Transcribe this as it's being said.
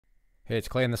Hey, it's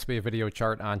Clay, and this will be a video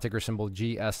chart on ticker symbol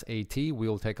GSAT. We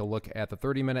will take a look at the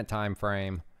 30-minute time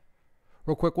frame.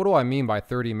 Real quick, what do I mean by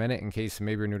 30-minute in case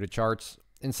maybe you're new to charts?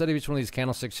 Instead of each one of these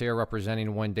candlesticks here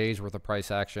representing 1 day's worth of price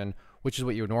action, which is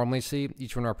what you would normally see,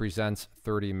 each one represents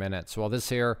 30 minutes. So while this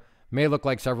here may look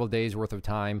like several days worth of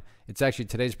time, it's actually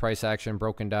today's price action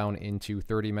broken down into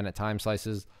 30-minute time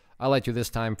slices. I like to this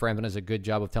time frame that does a good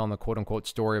job of telling the quote-unquote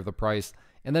story of the price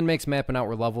and then makes mapping out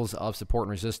where levels of support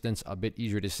and resistance a bit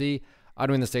easier to see. I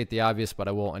don't mean to state the obvious, but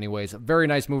I will anyways. Very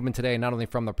nice movement today, not only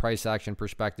from the price action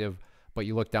perspective, but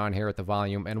you look down here at the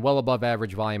volume and well above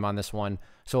average volume on this one.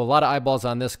 So a lot of eyeballs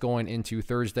on this going into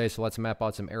Thursday. So let's map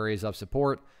out some areas of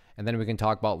support, and then we can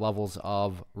talk about levels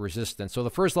of resistance. So the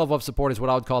first level of support is what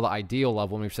I would call the ideal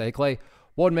level. And we say, hey, Clay,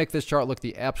 what would make this chart look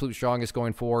the absolute strongest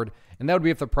going forward? And that would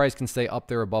be if the price can stay up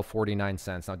there above 49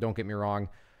 cents. Now, don't get me wrong.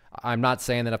 I'm not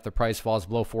saying that if the price falls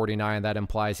below 49, that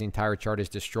implies the entire chart is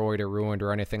destroyed or ruined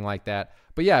or anything like that.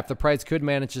 But yeah, if the price could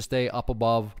manage to stay up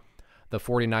above the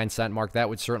 49-cent mark, that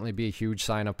would certainly be a huge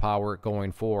sign of power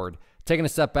going forward. Taking a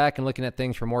step back and looking at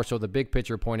things from more so the big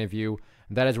picture point of view,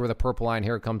 that is where the purple line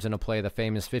here comes into play, the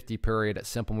famous 50-period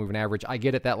simple moving average. I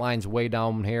get it, that line's way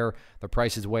down here, the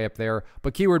price is way up there,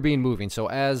 but keyword being moving. So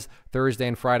as Thursday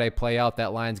and Friday play out,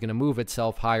 that line's going to move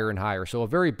itself higher and higher. So a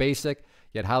very basic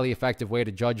yet highly effective way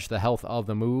to judge the health of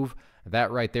the move.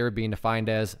 That right there being defined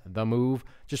as the move.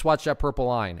 Just watch that purple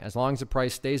line. As long as the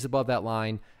price stays above that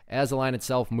line, as the line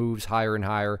itself moves higher and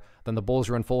higher, then the bulls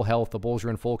are in full health, the bulls are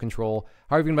in full control.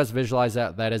 However you can best visualize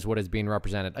that, that is what is being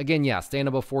represented. Again, yeah, staying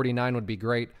above 49 would be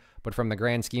great, but from the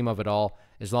grand scheme of it all,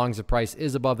 as long as the price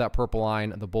is above that purple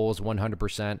line, the bulls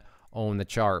 100% own the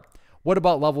chart. What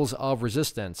about levels of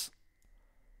resistance?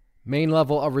 Main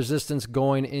level of resistance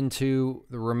going into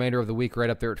the remainder of the week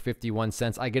right up there at 51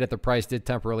 cents. I get it, the price did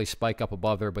temporarily spike up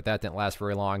above there, but that didn't last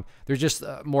very long. There's just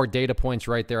more data points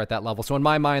right there at that level. So in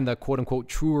my mind, the quote-unquote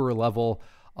truer level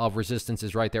of resistance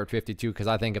is right there at 52, because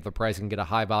I think if the price can get a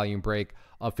high volume break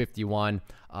of 51,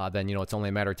 then, you know, it's only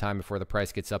a matter of time before the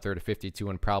price gets up there to 52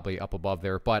 and probably up above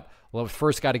there. But well,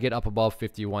 first got to get up above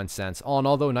 51 cents. All in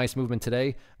all, though, nice movement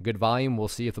today, good volume. We'll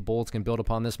see if the bulls can build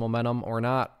upon this momentum or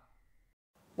not.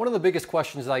 One of the biggest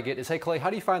questions that I get is, hey Clay, how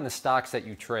do you find the stocks that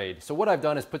you trade? So what I've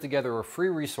done is put together a free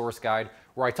resource guide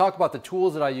where I talk about the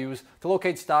tools that I use to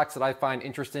locate stocks that I find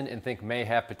interesting and think may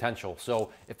have potential.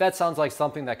 So if that sounds like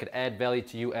something that could add value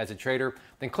to you as a trader,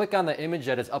 then click on the image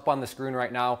that is up on the screen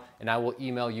right now and I will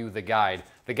email you the guide.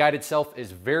 The guide itself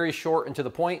is very short and to the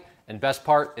point, and best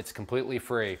part, it's completely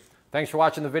free. Thanks for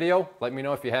watching the video. Let me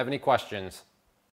know if you have any questions.